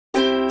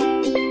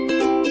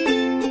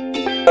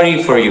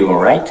mandatory for you,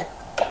 right?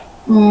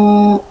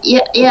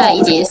 Yeah,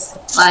 it is.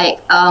 Like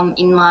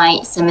in my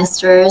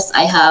semesters,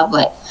 I have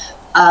like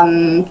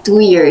 2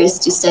 years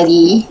to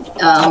study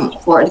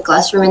for the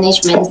classroom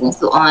management and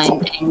so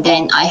on, and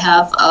then I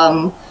have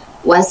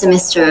 1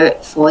 semester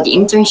for the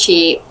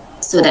internship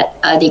so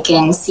that they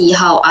can see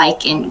how I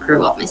can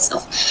grow up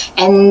myself.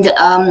 And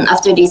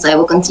after this, I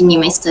will continue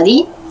my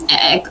study.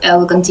 I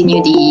will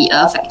continue the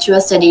factual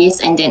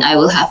studies, and then I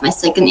will have my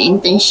second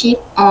internship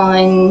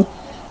on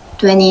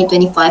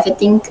 2025, I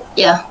think.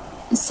 Yeah,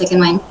 the second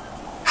one.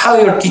 How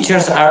your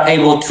teachers are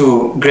able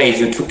to grade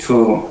you,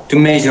 to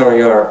measure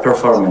your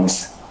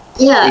performance?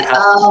 Yeah,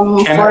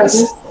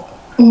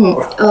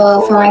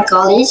 for my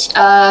college,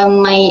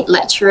 my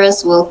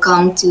lecturers will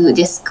come to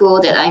the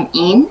school that I'm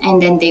in, and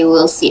then they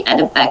will sit at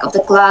the back of the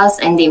class,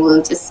 and they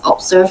will just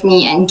observe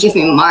me and give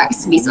me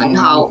marks based on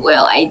how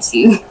well I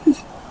do.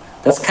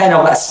 That's kind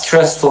of a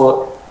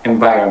stressful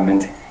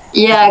environment.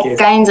 Yeah,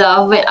 kind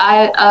of. But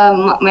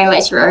my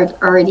lecturer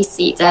already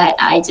said that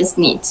I just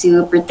need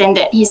to pretend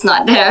that he's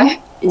not there.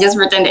 Just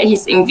pretend that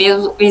he's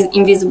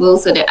invisible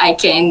so that I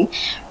can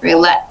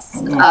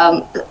relax,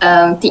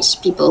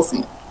 teach people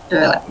and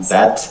relax.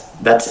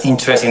 That's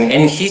interesting.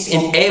 And he's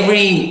in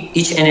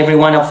each and every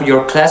one of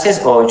your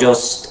classes, or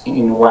just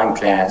in one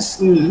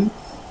class?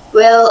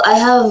 Well, I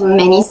have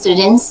many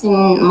students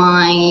in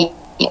my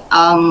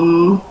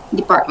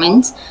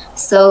department,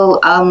 so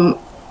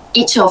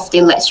each of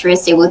the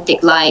lecturers, they will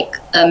take like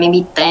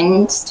maybe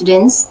 10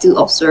 students to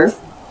observe.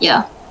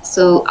 Yeah,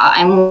 so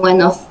I'm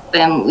one of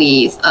them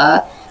with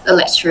a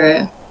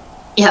lecturer.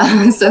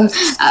 Yeah, so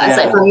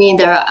aside from me,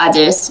 there are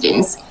other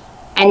students,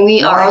 and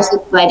we are also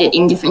divided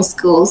in different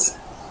schools.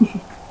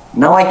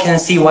 Now I can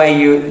see why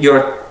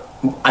your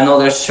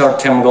another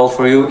short-term goal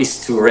for you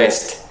is to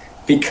rest,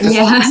 because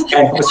it's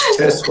kind of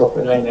stressful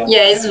right now.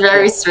 Yeah, it's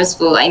very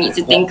stressful. I need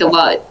to think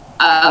about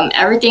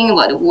everything,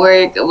 about the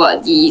work,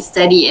 about the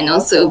study, and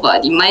also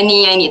about the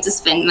money. I need to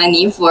spend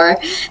money for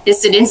the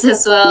students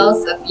as well.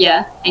 So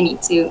yeah, I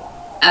need to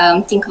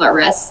think about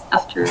rest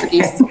after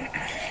this.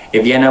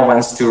 If Yana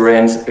wants to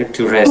rest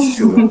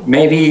too,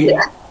 maybe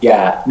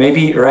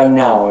maybe right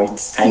now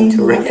it's time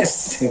to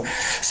rest.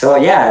 So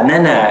yeah,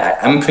 Nana,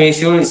 I'm pretty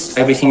sure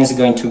everything is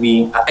going to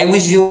be. I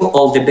wish you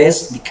all the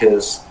best,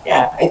 because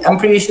I'm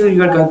pretty sure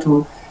you are going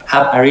to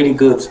have a really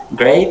good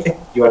grade.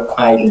 You are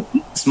quite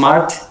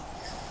smart.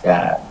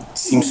 It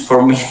seems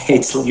for me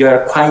you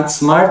are quite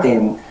smart,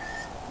 and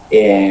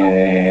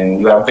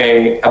you are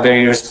a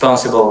very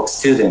responsible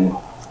student.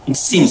 It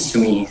seems to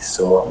me,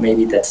 so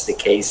maybe that's the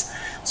case.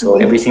 So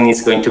everything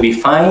is going to be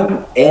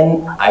fine,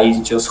 and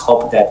I just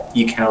hope that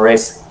you can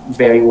rest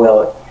very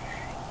well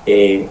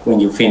when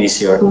you finish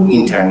your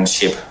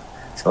internship.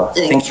 So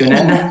thank you,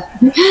 Nana.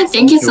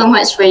 Thank you so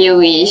much for your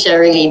wish. I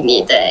really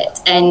need that,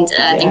 and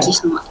thank you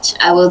so much.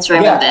 I will try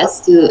my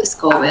best to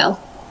score well.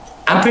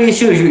 I'm pretty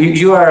sure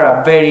you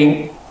are a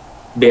very,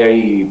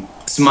 very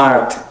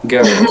smart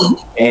girl,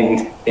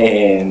 and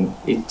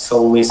it's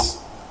always.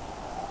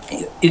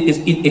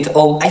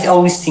 I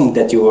always think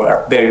that you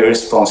are very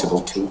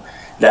responsible too.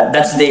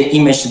 That's the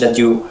image that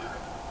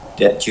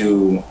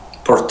you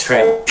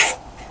portray,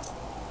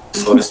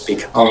 so to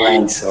speak,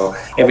 online. So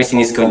everything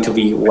is going to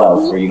be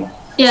well for you.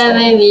 Yeah,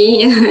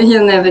 maybe.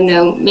 You'll never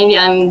know. Maybe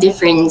I'm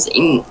different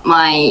in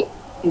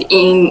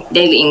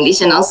daily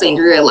English and also in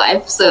real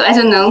life. So I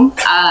don't know.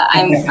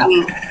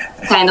 I'm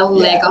kind of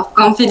lack of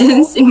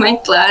confidence in my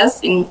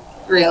class in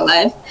real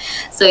life,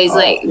 so it's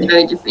like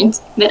very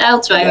different, but I'll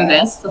try my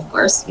best, of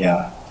course.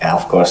 Yeah,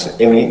 of course.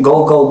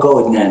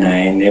 Go, Nana,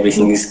 and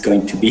everything is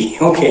going to be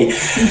okay.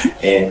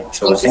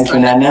 So thank you,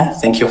 Nana.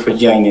 Thank you for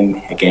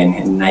joining again,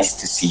 and nice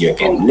to see you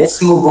again.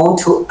 Let's move on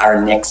to our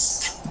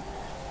next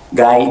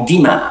guy,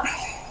 Dima,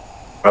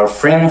 our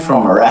friend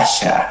from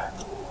Russia.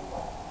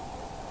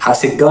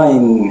 How's it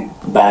going,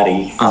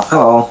 buddy?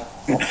 Hello.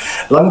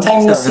 Long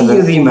time no see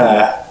you,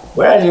 Dima.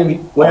 Where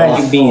have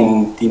you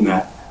been,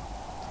 Dima?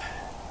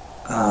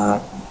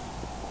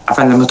 I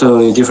finally moved to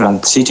a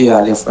different city.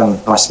 I live in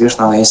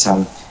Malaysia,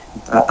 and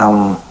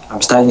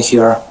I'm studying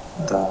here.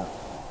 So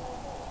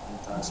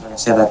I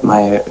said that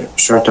my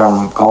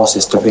short-term goals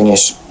is to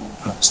finish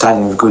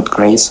studying with good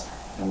grades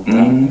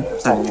and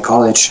studying in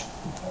college.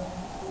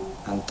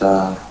 And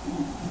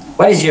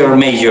what is your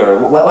major?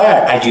 Where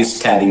are you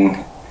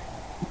studying?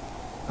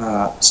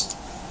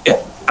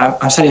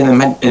 I'm studying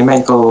in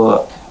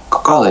medical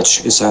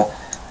college. It's a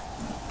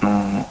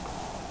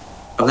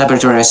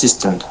laboratory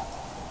assistant.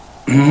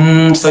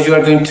 So you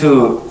are going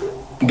to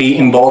be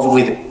involved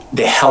with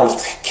the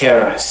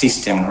healthcare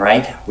system,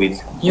 right?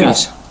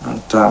 Yes,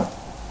 and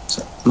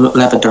so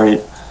laboratory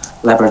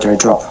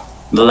job.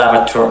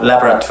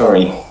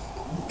 Laboratory,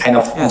 kind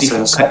of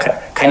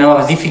kind of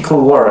a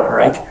difficult word,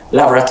 right?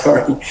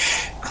 Laboratory.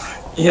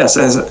 Yes,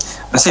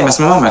 same as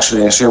my mom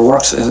actually. She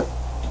works in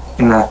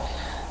a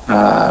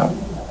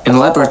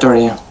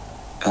laboratory,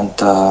 and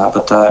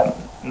but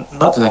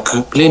not in a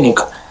clinic.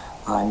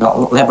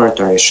 Not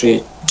laboratory.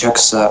 She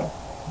checks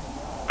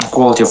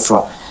quality of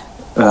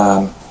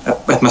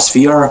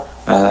atmosphere,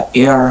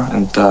 air,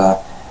 and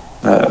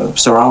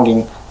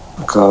surrounding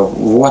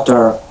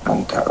water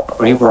and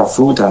river,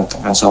 food,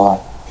 and so on.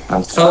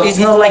 And so it's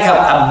not like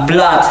a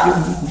blood.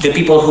 The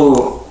people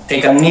who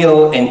take a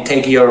needle and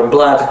take your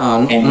blood.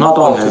 And not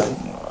only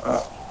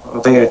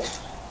they.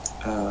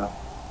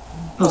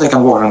 No, they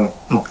can work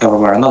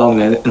everywhere, not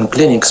only in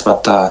clinics,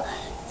 but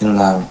in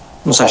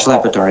such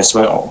laboratories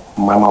where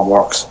my mom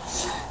works.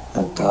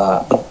 And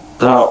but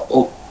there are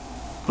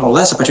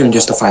less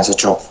opportunities to find the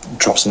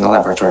jobs in the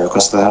laboratory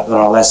because there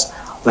are less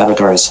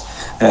laboratories.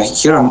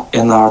 Here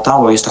in our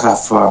town, we used to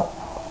have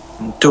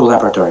 2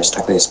 laboratories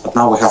like this, but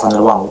now we have only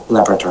 1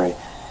 laboratory.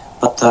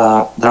 But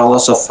there are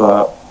lots of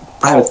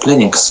private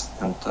clinics,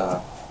 and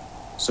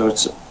so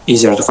it's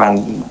easier to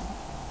find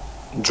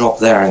job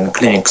there in the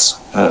clinics.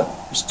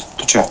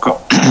 To check, well,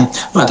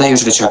 they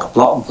usually check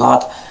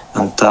blood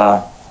and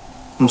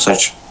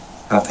such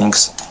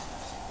things.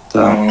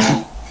 I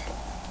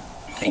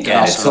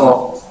get it.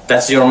 So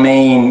that's your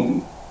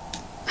main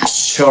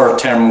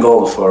short-term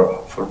goal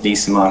for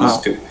these months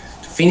to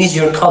finish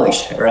your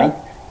college, right?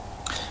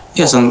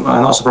 Yes, and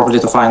also probably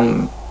to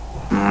find,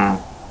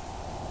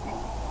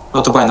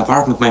 or to buy an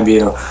apartment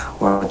maybe,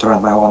 or to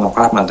rent my own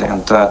apartment,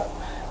 and to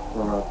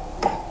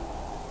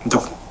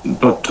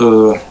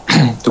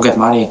get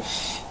money.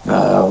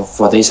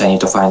 For this I need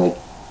to find a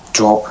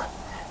job,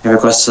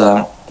 because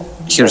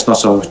here it's not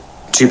so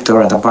cheap to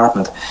rent an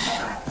apartment.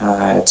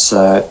 It's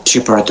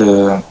cheaper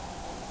to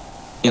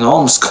in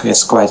Omsk.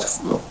 It's quite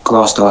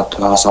close to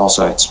us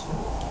also. It's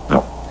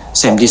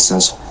same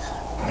distance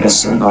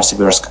as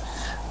Novosibirsk,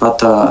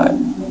 but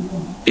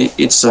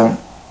it's the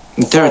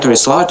territory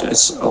is large.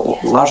 It's a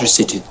larger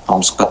city,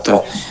 Omsk, but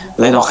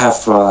they don't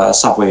have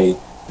subway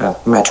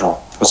metro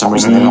for some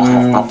reason. They don't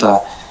have,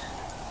 but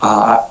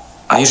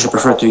I usually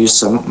prefer to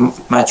use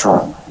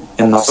metro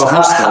in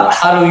Novosibirsk. So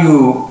how do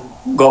you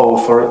go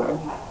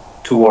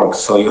to work?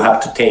 So you have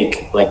to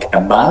take like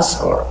a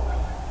bus, or?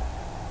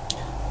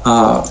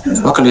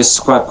 Luckily, it's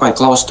quite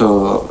close to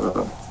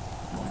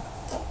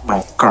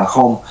my current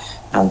home,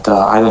 and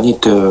I don't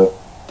need to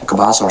take a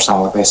bus or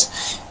something like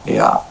this.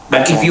 Yeah.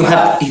 But if you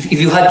had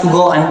to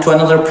go to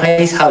another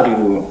place, how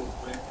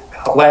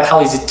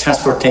is it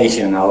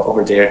transportation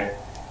over there?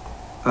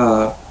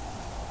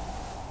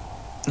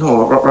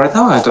 No, right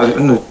now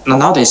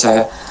nowadays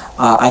I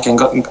can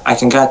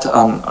get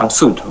on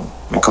food in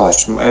my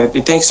college.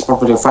 It takes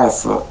probably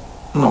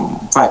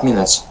 5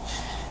 minutes.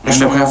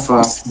 Actually, we have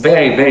it's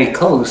very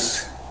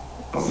close.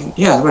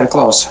 Yeah, very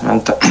close,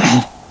 and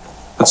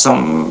but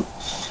some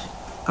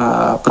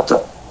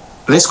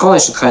this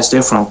college has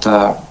different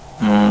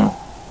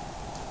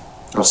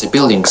let's say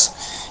buildings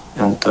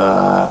and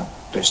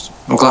there's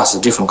classes,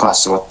 different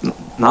classes. So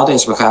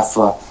nowadays we have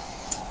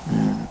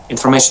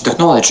information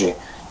technology.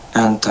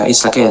 And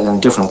it's located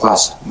in different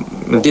class,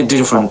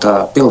 different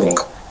building.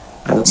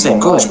 The same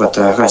college, but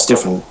has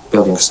different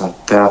buildings, and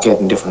they're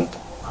located in different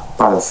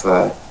part of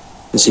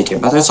the city.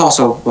 But it's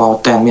also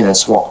about 10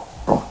 minutes walk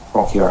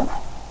from here.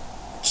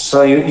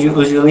 So you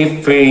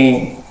live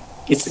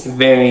it's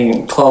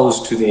very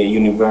close to the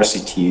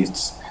university.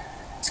 It's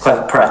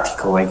quite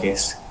practical, I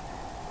guess.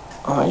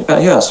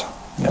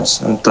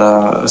 Yes, and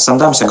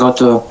sometimes I go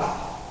to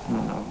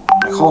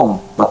my home,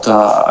 but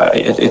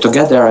to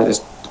get there,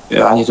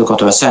 I need to go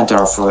to the center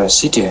of the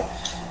city.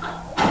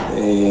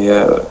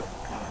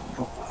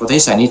 For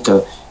this, I need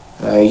to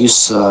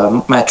use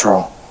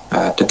metro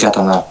to get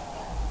on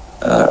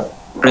a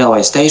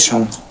railway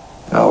station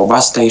or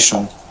bus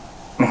station.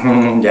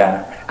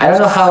 Yeah, I don't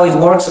know how it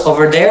works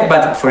over there,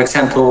 but for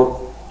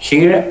example,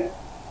 here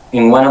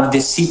in one of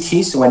the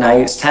cities when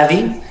I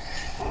study,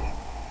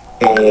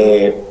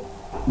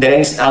 there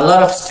is a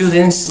lot of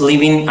students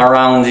living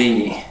around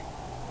the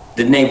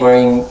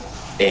neighboring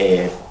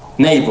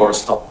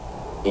neighbors of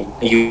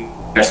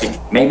university.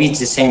 Maybe it's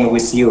the same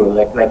with you,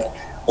 like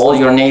all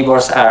your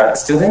neighbors are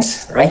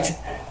students, right?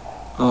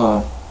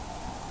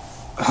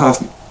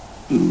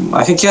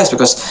 I think yes,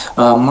 because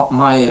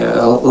my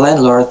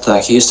landlord,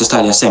 he used to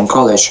study in the same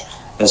college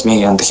as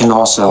me, and he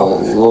knows a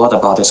lot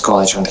about this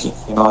college, and he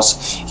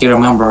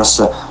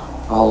remembers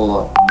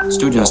all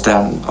students,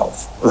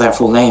 their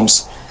full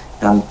names,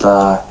 and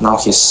now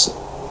it's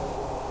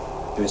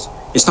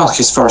not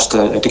his first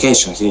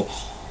education.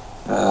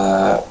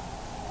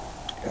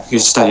 He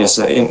studies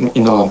in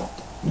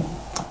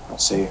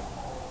let's say,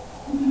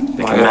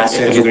 like a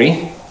master's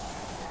degree?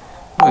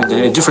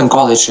 A different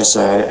college as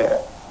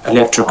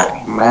electric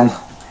man.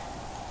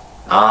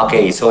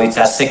 Okay, so it's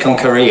a second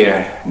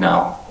career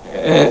now.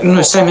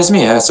 No, same as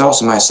me. It's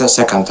also my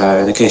second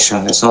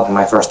education. It's not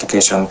my first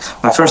education.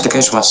 My first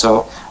education was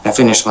I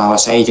finished when I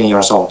was 18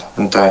 years old,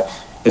 and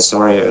it's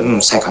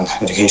already second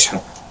education.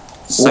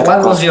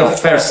 What was your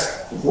first?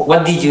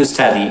 What did you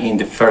study in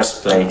the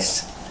first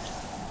place?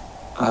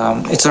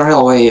 It's a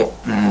railway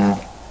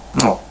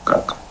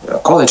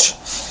college.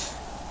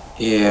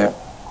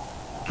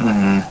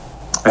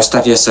 I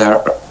study as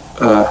a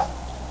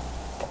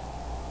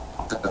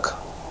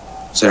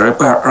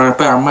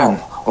repairman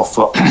of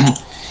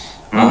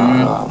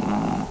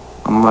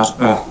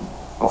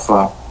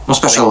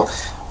special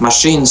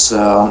machines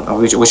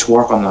which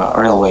work on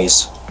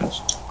railways.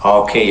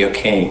 Okay,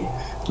 okay.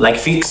 Like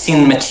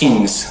fixing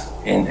machines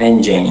and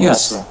engines.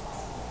 Yes,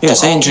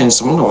 yes,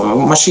 engines,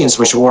 no, machines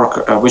which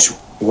work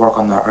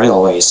on the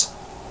railways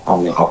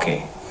only.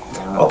 Okay,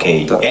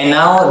 okay. And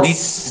now this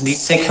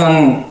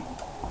second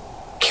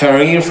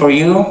career for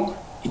you,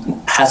 it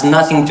has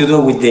nothing to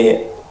do with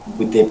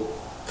the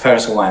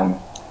first one.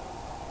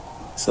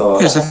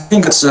 So yes, I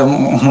think it's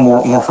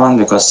more fun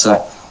because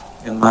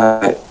in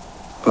my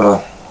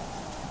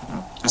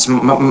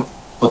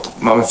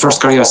my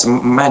first career is a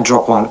mad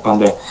job on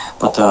the,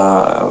 but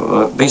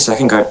this I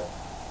think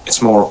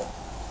it's more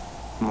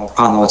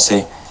fun, let's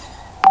say.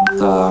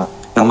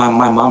 And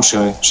my mom,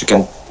 she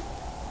can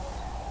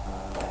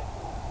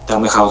tell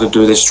me how to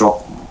do this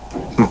job.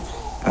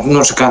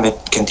 No, she can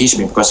teach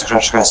me because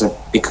she has a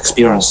big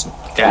experience.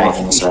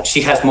 Yeah,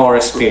 she has more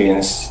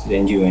experience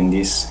than you in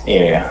this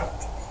area.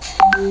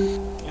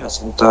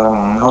 Yes, and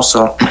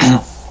also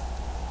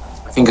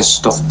I think it's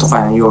tough to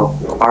find a new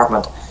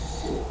apartment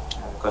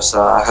because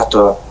I have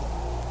to.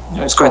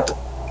 It's quite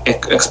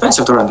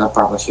expensive to rent an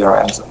apartment here,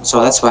 and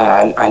so that's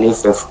why I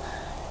live with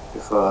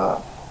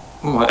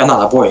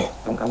another boy,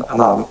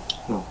 another.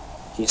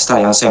 He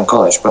studied in the same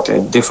college, but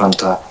a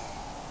different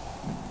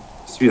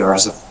sphere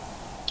as a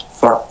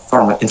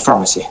in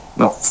pharmacy,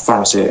 no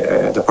pharmacy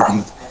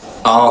department.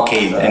 Oh,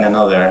 okay, in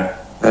another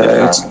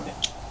department.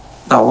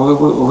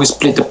 No, we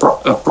split the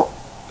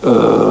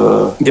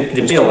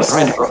bills.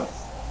 Rent,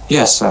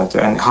 yes,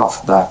 and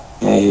half that.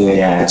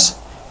 Yeah. So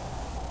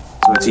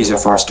it's easier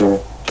for us to.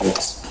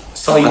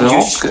 So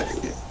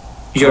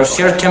your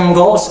short-term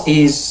goals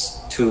is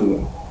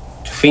to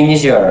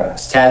finish your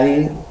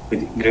study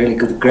with really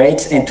good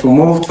grades and to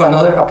move to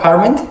another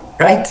apartment,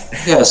 right?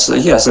 Yes,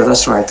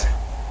 that's right.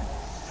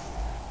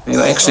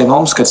 Actually, in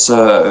Omsk,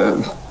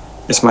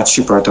 it's much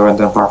cheaper to rent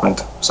an apartment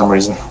for some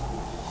reason.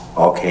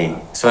 Okay,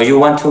 so you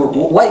want to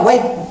why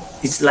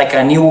it's like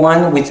a new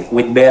one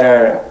with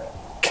better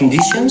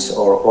conditions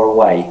or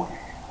why?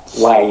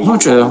 No,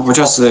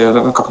 just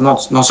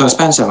not so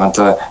expensive, and at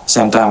the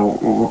same time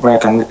where I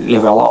can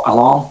live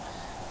alone,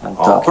 and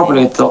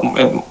probably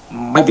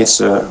maybe it's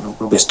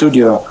will be a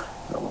studio,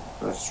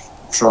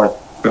 short,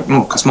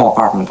 a small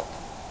apartment.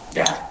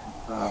 Yeah,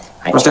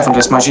 but definitely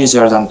it's much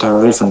easier than to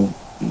live in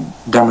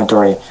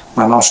dormitory.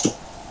 My mom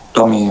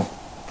told me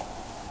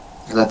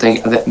that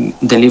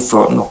they live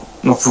for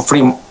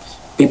three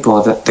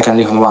people, that they can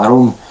live in one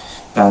room,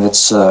 and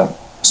it's a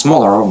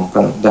smaller room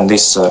than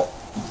this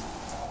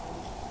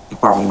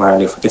apartment where I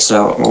live. It's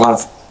a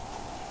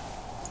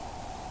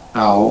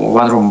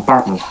one room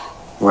apartment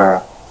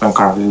where I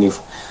currently live.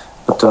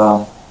 But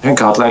I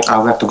think I would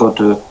like to go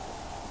to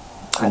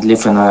and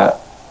live in a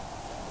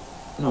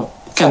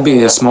it can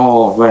be a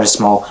small, very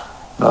small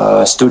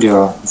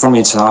studio. For me,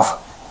 it's enough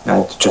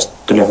just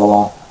to live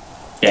alone.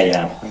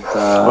 Yeah. And,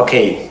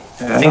 okay.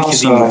 Thank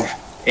also, you,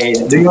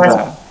 Dima. Do you have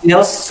anything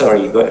else?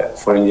 Sorry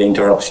for the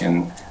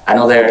interruption.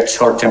 Another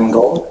short-term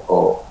goal?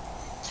 Or?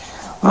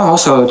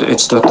 Also,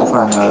 it's to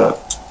find a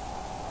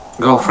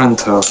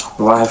girlfriend,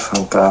 wife,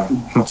 and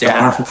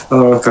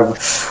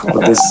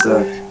this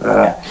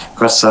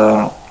because.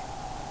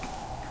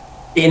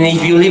 And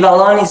if you live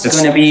alone, it's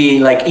going to be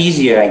like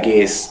easier, I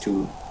guess,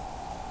 to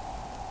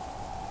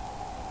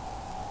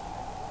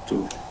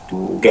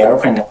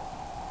girlfriend.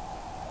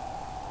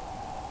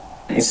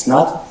 It's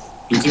not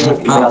easier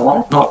to live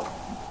alone. No.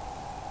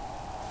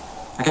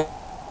 Okay.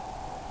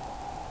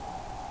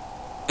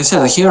 I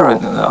said here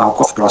in our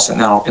coffee class, in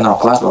our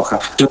class, we'll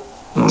have two,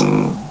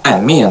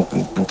 and me and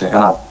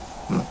another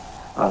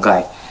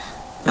guy,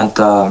 and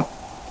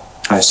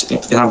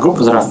in our group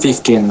there are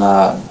 15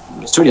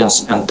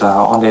 students, and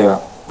only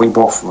we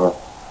both were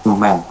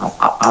men.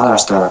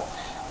 Others are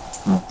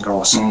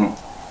girls,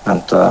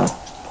 and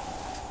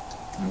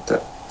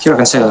here I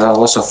can say there are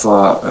lots of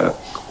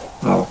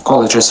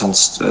colleges and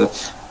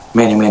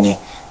many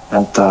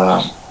and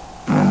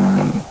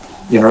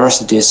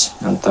universities,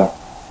 and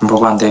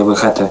one day we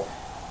had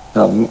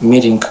a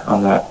meeting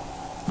on the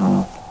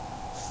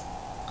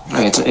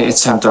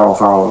it's center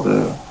of our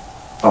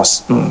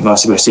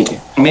Novosibirsk city.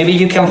 Maybe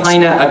you can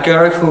find a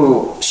girl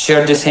who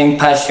shared the same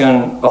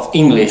passion of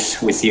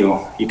English with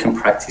you. You can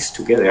practice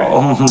together,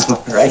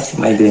 right?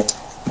 Maybe.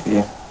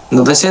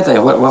 No, they said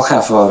we'll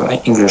have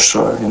English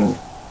in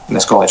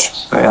this college,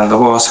 and we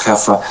also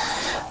have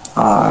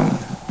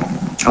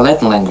a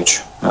Latin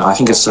language. I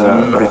think it's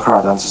very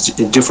hard, and it's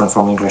different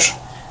from English.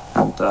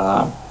 And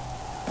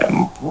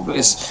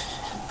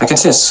I can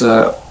say it's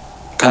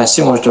kind of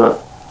similar to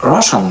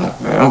Russian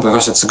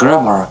because it's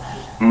grammar.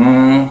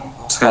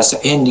 It has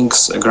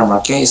endings,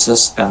 grammar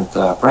cases, and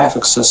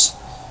prefixes,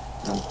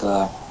 and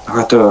I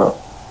have to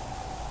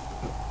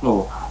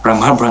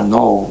remember and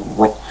know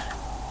what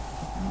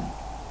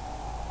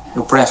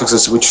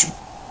prefixes, which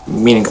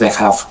meaning they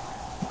have,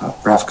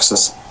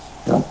 prefixes,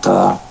 and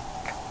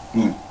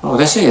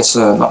they say it's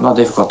not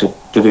difficult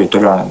to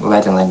learn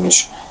Latin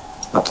language,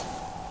 but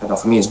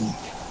for me it's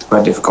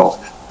quite difficult.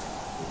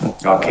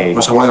 Okay.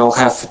 So we all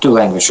have two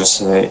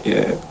languages,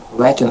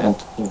 Latin and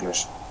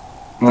English.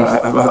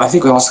 I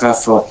think we also have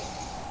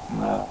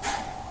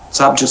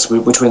subjects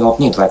which we don't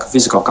need, like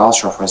physical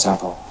culture, for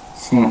example.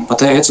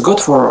 But it's good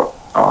for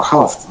our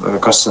health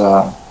because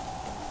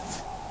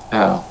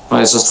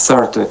it's a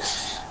third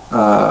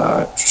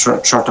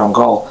short-term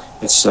goal.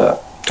 It's to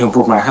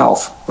improve my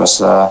health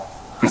because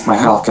my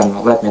health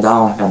can let me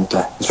down, and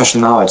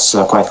especially now it's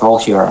quite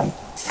cold here, and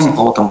it's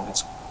autumn.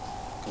 It's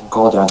getting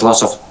colder, and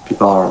lots of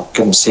people are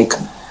getting sick.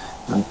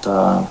 And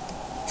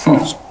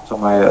so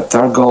my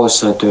third goal is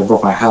to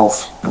improve my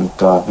health and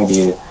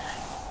maybe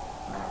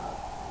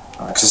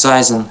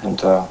exercising and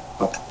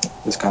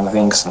these kind of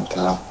things. And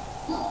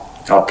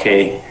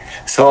okay,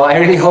 so I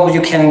really hope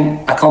you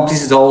can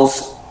accomplish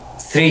those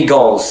 3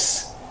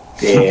 goals.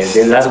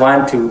 The last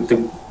one to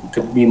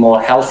be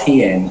more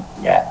healthy, and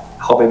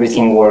hope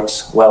everything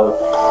works well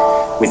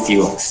with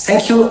you.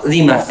 Thank you,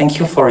 Dima. Thank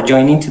you for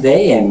joining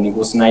today, and it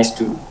was nice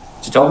to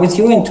talk with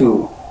you and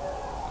to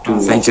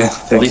listen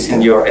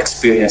to your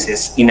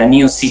experiences in a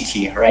new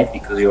city, right?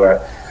 Because you are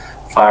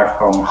far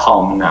from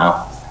home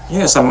now.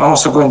 Yes, I'm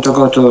also going to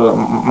go to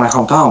my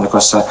hometown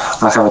because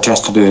I have a chance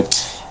to do it.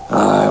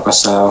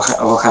 Because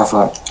we'll have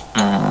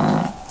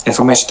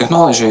information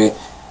technology,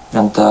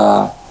 and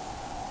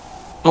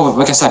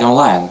we can study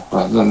online.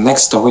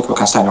 Next week we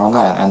can study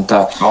online, and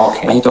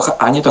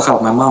I need to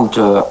help my mom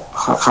to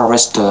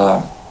harvest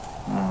for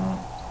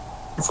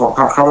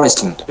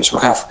harvesting, which we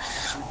have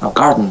a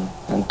garden,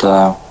 and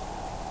so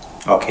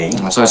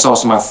it's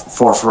also my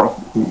fourth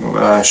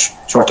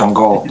short-term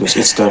goal.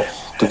 It's to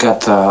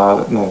get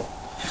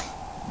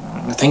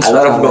things. A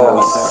lot of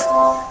goals.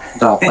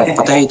 Like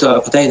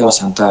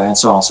potatoes and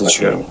so on, such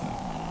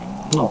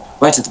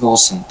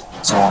vegetables and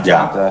so on.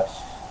 And,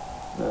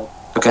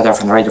 to get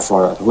everything ready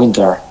for the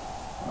winter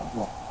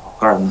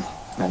garden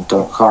and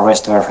to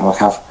harvest everything we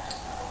have.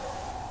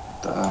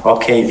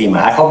 Okay, Dima.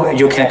 I hope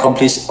you can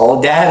accomplish all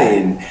that,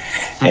 and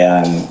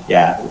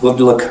good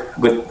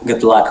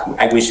luck.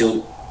 I wish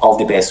you all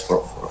the best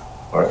for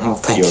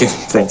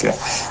thank you.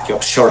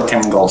 Your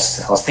short-term goals.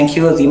 So thank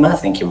you, Dima.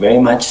 Thank you very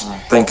much.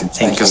 Thank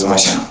you so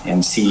much.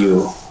 And see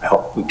you. I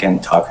hope we can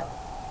talk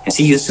and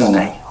see you soon.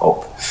 I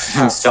hope.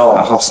 So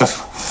I hope so.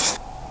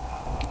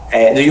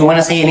 Do you want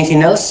to say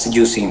anything else,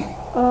 Juicy?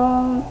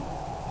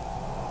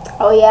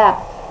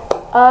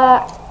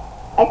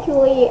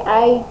 Actually,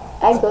 I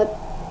got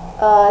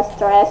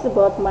stressed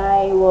about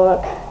my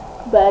work,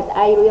 but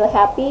I really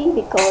happy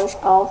because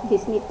of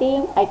this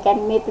meeting. I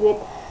can meet with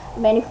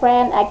many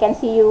friends. I can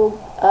see you.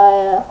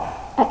 I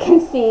can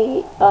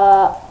see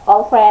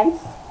all friends.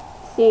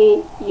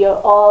 See your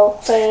all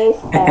face,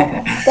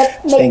 and that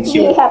makes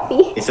me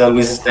happy. It's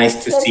always nice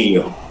to see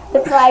you.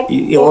 That's like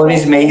it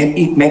always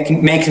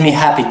makes me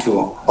happy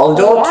too.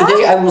 Although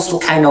today I was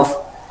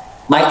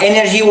my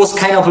energy was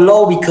kind of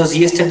low because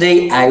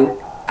yesterday I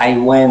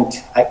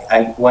went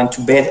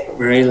to bed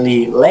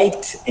really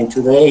late, and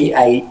today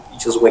I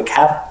just wake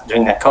up,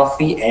 drink a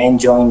coffee, and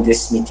join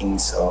this meeting.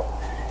 So,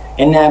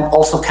 and I'm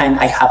also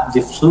I have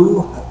the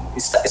flu.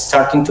 It's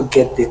starting to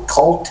get the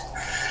cold,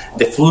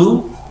 the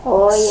flu.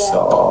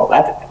 So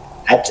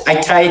I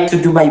tried to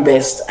do my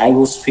best. I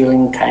was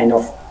feeling kind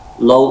of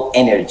low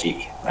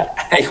energy, but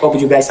I hope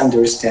you guys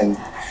understand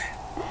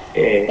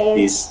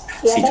this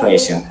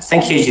situation.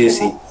 Thank you,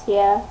 Juicy.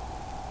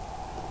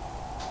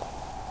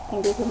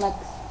 Thank you so much.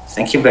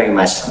 Thank you very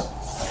much.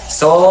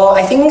 So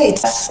I think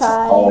it's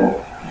time.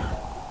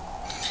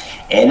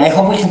 And I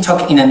hope we can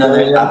talk in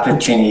another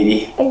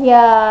opportunity.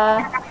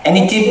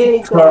 Any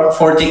tip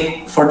for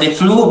the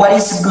flu? What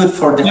is good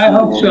for the flu? I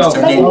hope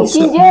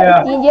so.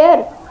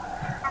 Ginger.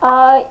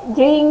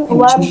 Drink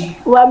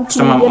warm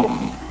ginger.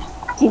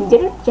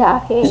 Ginger,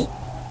 jahe.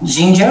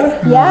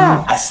 Ginger?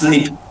 Yeah.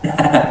 Asleep.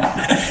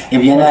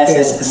 Viviana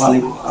says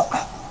asleep.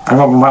 I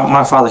remember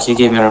my father, he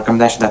gave me a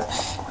recommendation that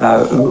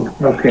you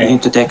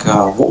need to take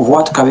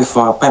vodka with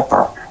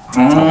pepper.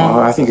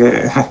 I think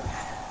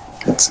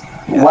it's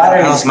water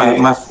is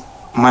my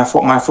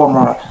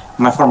former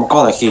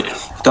colleague. He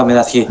told me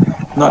that it's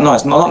not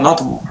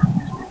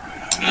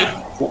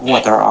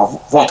water,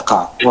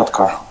 vodka.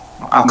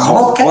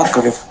 Alcohol,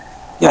 vodka with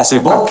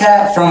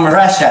vodka from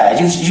Russia.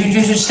 You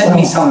should send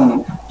me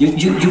some.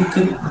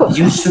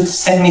 You should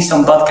send me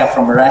some vodka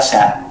from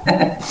Russia.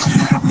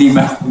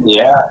 Dima.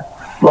 Yeah.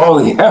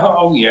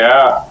 Oh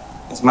yeah.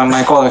 It's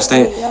my colleagues.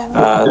 They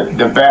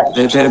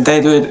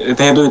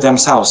do it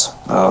themselves.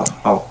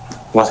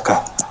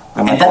 Vodka.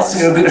 And that's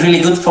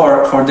really good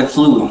for the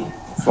flu.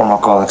 For my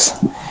colleagues.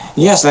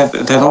 Yes, they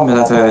told me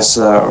that it's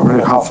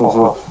really helpful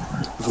for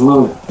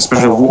flu,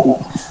 especially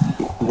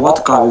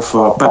vodka with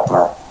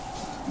pepper.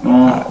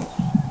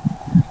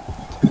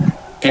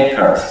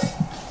 Pepper.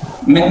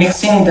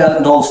 Mixing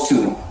those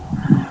two.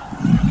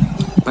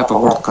 Pepper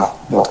vodka.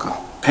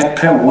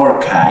 Pepper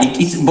vodka.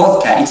 It's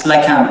vodka. It's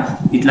like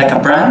a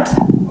brand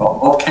of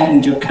vodka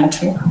in your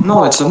country.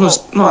 No, it's no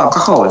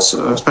alcohol. It's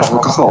special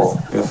alcohol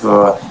with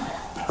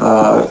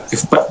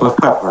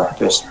pepper.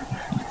 Yes,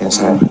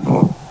 inside.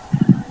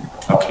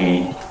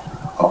 Okay.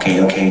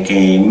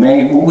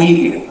 Maybe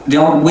we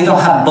don't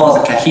have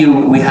vodka here.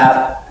 We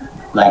have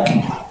like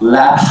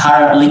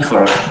hard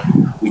liquor.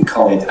 We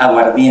call it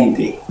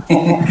aguardiente. We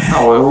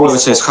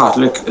always say it's hard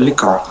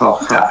liquor.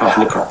 Hard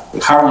liquor.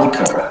 Hard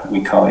liquor,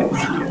 we call it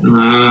here.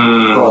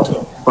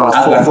 About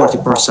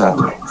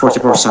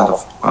 40%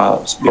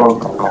 of speaking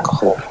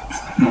alcohol.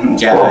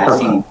 Yeah, I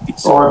think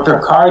it's... Or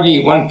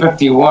Bacardi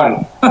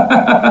 151.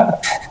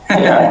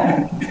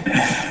 Yeah.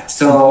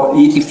 So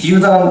if you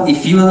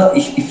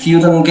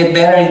don't get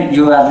better,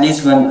 you at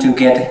least want to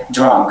get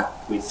drunk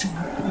with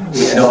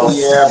those.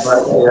 Yeah,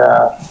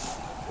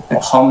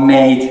 but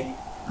homemade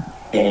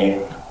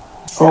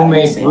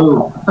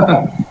brew.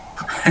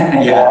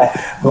 Yeah,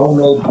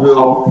 Homemade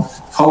brew.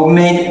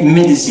 Homemade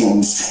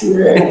medicines.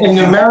 In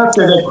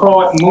America, they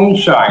call it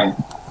moonshine.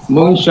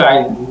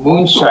 Moonshine.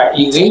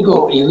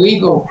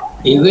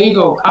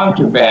 Illegal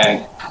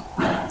contraband.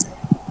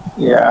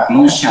 Yeah.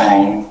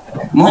 Moonshine,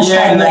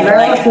 Yeah,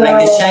 like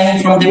the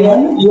shine from the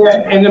moon.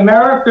 Yeah, in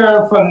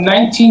America, from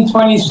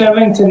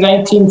 1927 to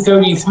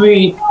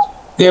 1933,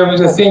 there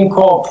was a thing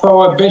called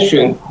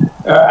prohibition.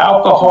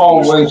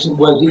 Alcohol was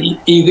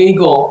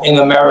illegal in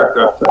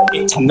America for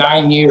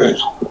 9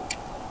 years.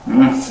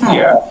 Mm-hmm.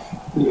 Yeah.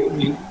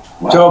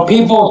 So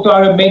people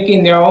started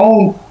making their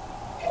own,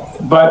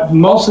 but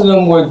most of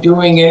them were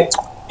doing it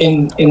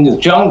in the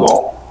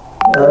jungle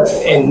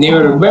and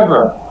near the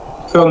river,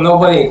 so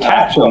nobody could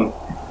catch them.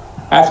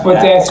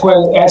 That's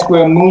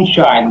where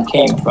moonshine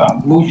came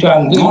from.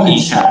 Moonshine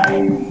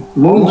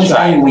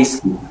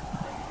whiskey.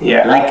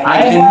 Yeah, Like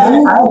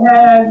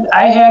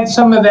I had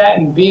some of that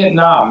in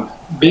Vietnam.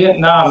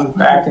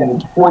 Back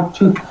in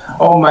 42.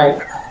 Oh my,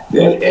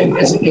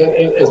 it's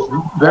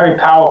very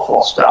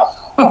powerful stuff.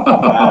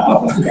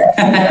 Wow.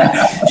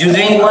 You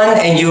drink one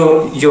and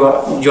you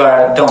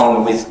are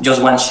done with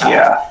just one shot.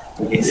 Yeah.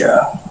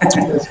 Yeah. That's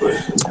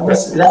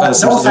the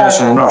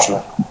situation in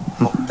Russia.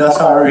 Those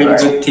are really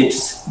good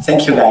tips.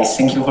 Thank you, guys.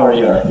 Thank you for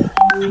your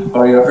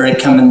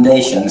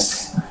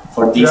recommendations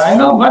for this. Yeah, I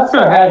know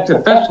Russia has the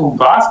best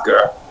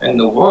vodka in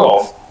the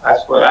world.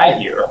 That's what I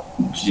hear.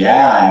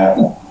 Yeah,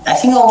 I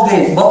think all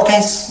the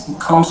vodka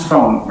comes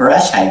from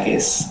Russia, I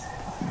guess.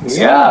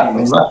 Yeah,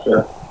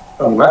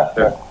 from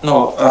Russia.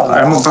 No,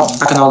 I remember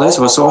back in old days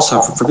it was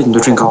also forbidden to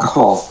drink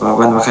alcohol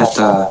when we had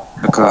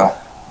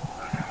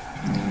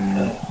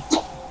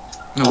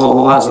what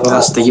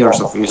was the years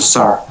of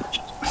USSR.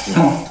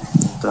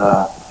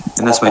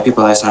 And that's why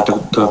people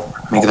started to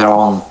make their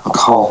own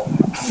alcohol.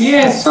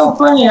 Yeah, it's so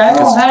funny. I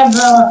don't have.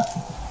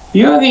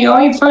 You're the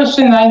only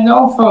person I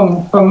know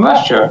from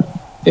Russia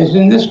is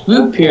in this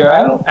group here.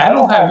 I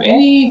don't have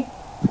any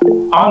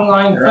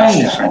online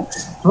friends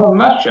from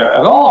Russia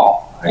at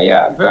all.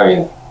 Yeah,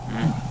 very.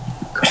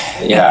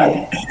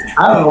 Yeah,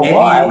 I don't know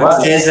why.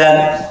 Says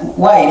that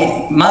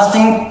why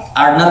Muslims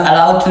are not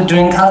allowed to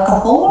drink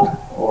alcohol,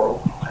 or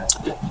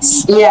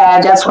yeah,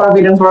 that's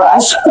forbidden for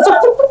us.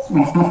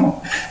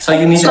 so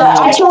you need. So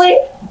actually,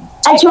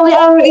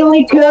 I'm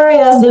really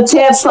curious the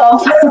taste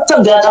of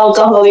that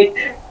alcoholic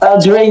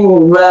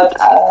drink, but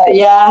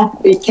yeah,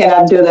 we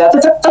cannot do that.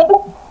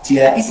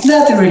 Yeah, it's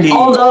not really.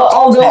 Although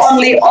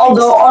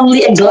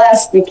only a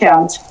glass we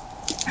can't.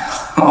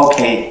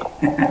 Okay.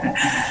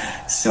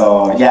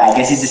 So yeah, I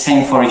guess it's the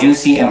same for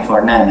Yusi and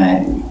for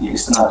Nana.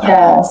 It's not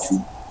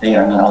they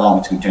are not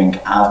allowed to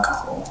drink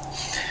alcohol.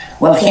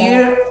 Well,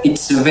 here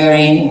it's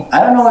very. I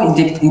don't know.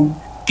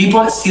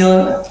 People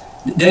still.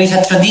 There is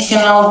a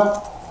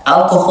traditional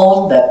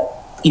alcohol that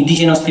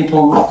indigenous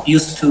people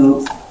used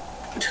to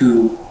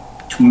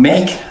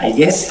make, I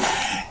guess,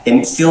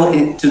 and still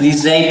to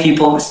this day,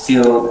 people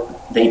still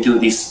do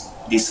this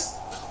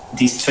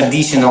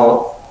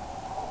traditional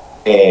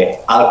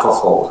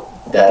alcohol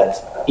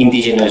that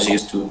indigenous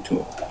used to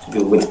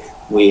do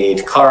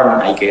with corn,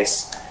 I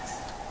guess.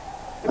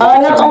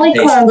 Not only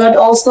corn, but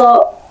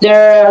also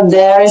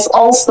there is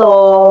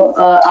also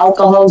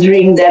alcohol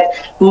drink that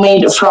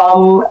made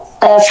from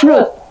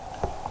fruit.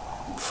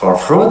 For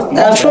fruit?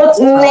 Fruit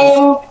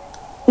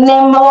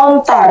name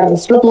lontar,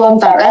 fruit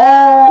lontar.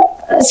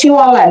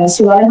 Siwalan.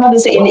 How to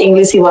say in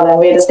English siwalan?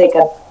 Wait a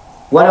second.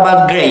 What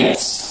about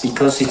grapes?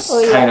 Because it's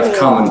kind of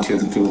common to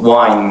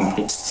wine.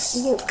 It's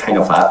kind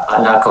of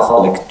an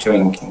alcoholic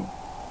drinking.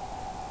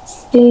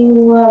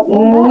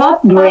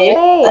 Not grape.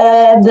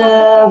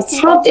 The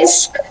fruit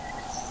is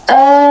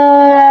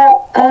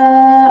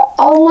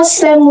almost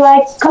same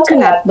like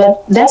coconut,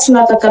 but that's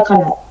not a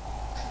coconut.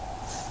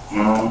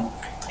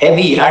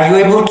 Evie, are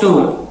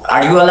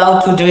you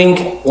allowed to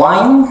drink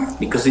wine?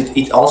 Because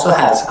it also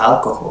has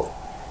alcohol.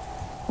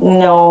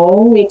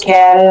 No, we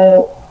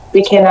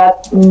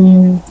cannot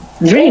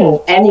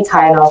drink any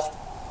kind of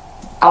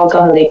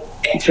alcoholic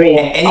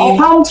drink.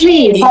 Palm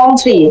tree.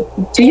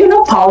 Do you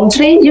know palm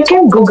tree? You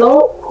can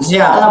Google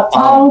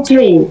palm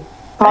tree.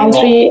 Palm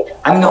tree.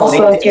 I know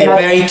the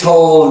very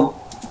tall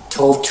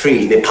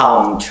tree, the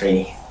palm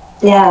tree.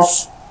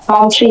 Yes,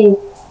 palm tree.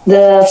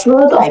 The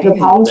fruit of the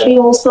palm tree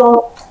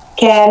also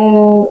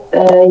can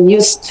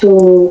use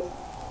to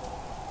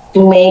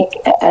make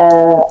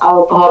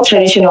alcohol,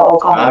 traditional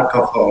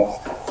alcohol.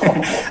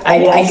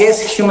 I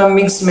guess human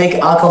beings make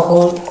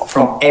alcohol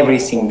from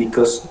everything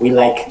because we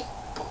like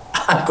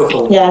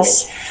alcohol.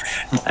 Yes.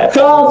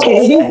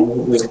 Okay.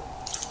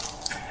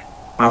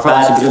 My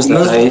father believes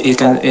that it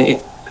can.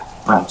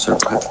 I'm sorry.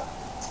 Go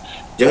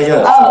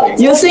ahead.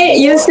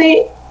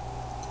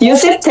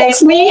 Yusuf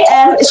texted me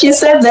and she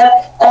said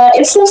that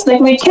it seems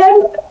like we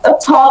can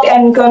talk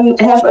and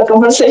have a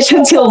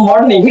conversation till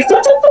morning.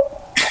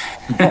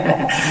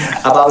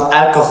 About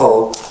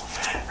alcohol.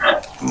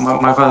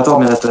 My father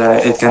told me that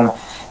it can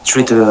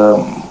treat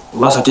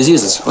lots of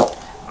diseases. But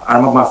I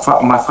remember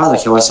my father,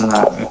 he was in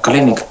a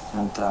clinic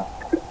and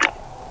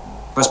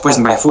was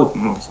poisoned by food.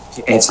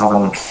 He ate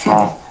something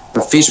from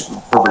the fish,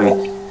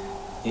 probably.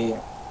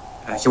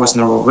 He was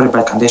in a very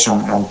bad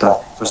condition and he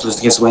was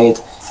losing his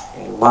weight.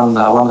 One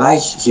guy,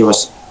 he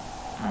was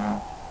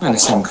in the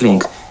same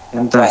clinic,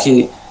 and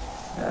he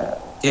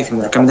gave him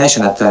the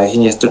recommendation that he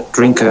needs to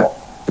drink a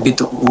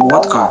bit of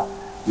vodka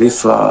with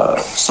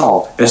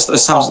salt. It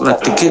sounds like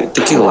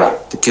tequila.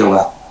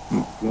 Tequila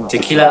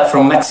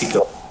from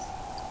Mexico.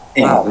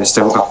 It's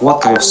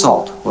vodka with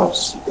salt.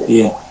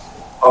 Yeah.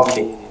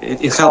 Okay.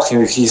 It helped him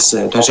with his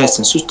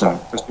digestive system.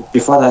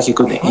 Before that, he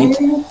couldn't eat.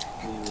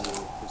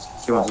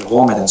 He wanted to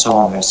vomit and so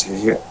on. So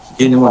he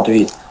didn't want to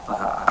eat.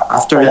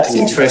 After that's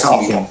it,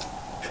 interesting. Him.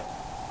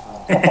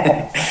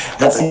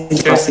 That's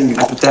interesting.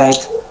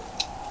 Appetite.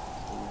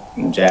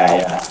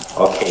 Yeah.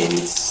 Okay,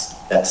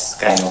 that's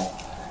kind of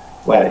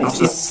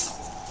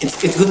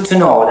it's good to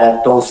know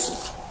that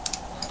those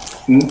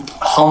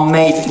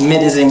homemade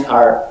medicine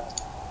are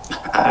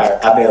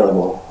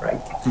available,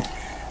 right?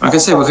 I can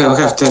say we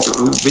have to take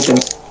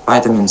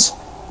vitamins.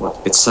 What?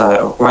 It's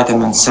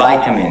vitamin C.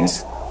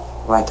 Vitamins.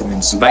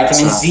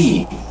 Vitamin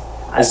Z.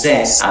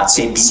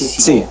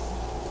 C.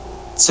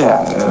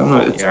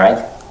 No, you're right. I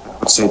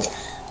would say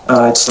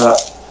it's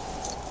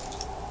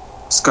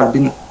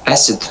ascorbic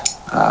acid.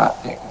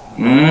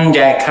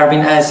 Yeah,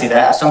 carbon acid,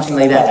 something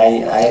like that.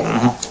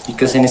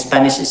 Because in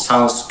Spanish it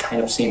sounds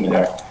kind of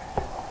similar.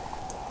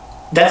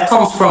 That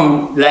comes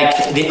from like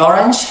the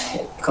orange.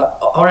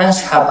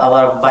 Orange have a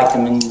lot of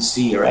vitamin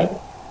Z, right?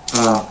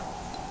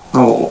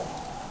 No,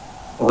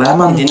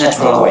 lemon. In the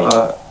natural way.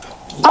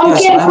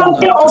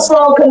 Pumpkin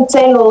also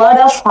contain a lot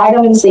of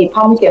vitamin C.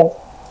 Pumpkin.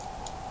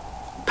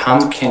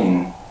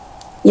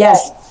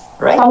 Yes.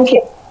 Right.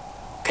 Pumpkin.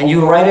 Can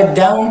you write it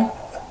down?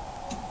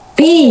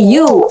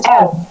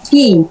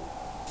 PUMP.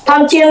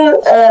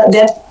 Pumpkin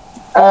that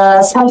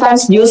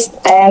sometimes used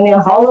in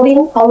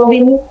Halloween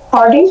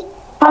party.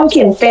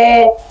 Pumpkin.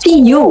 PUMP.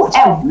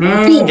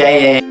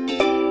 Yeah.